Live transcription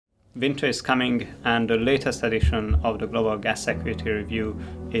Winter is coming and the latest edition of the Global Gas Security Review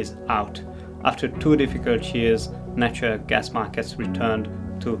is out. After 2 difficult years, natural gas markets returned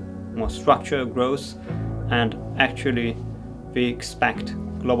to more structural growth, and actually we expect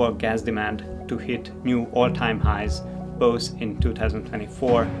global gas demand to hit new all-time highs both in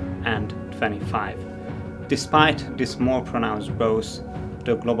 2024 and 2025. Despite this more pronounced growth,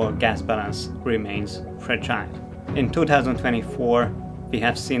 the global gas balance remains fragile. In 2024, we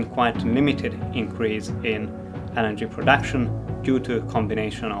have seen quite a limited increase in LNG production due to a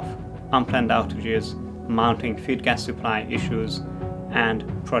combination of unplanned outages, mounting feed gas supply issues, and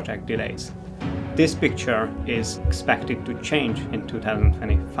project delays. This picture is expected to change in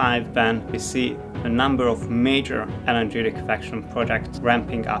 2025 when we see a number of major LNG liquefaction projects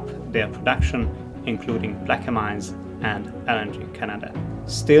ramping up their production, including Plaquemines and LNG Canada.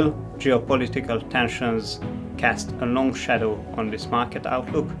 Still, geopolitical tensions cast a long shadow on this market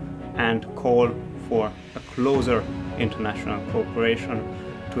outlook and call for a closer international cooperation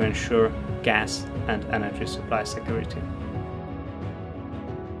to ensure gas and energy supply security.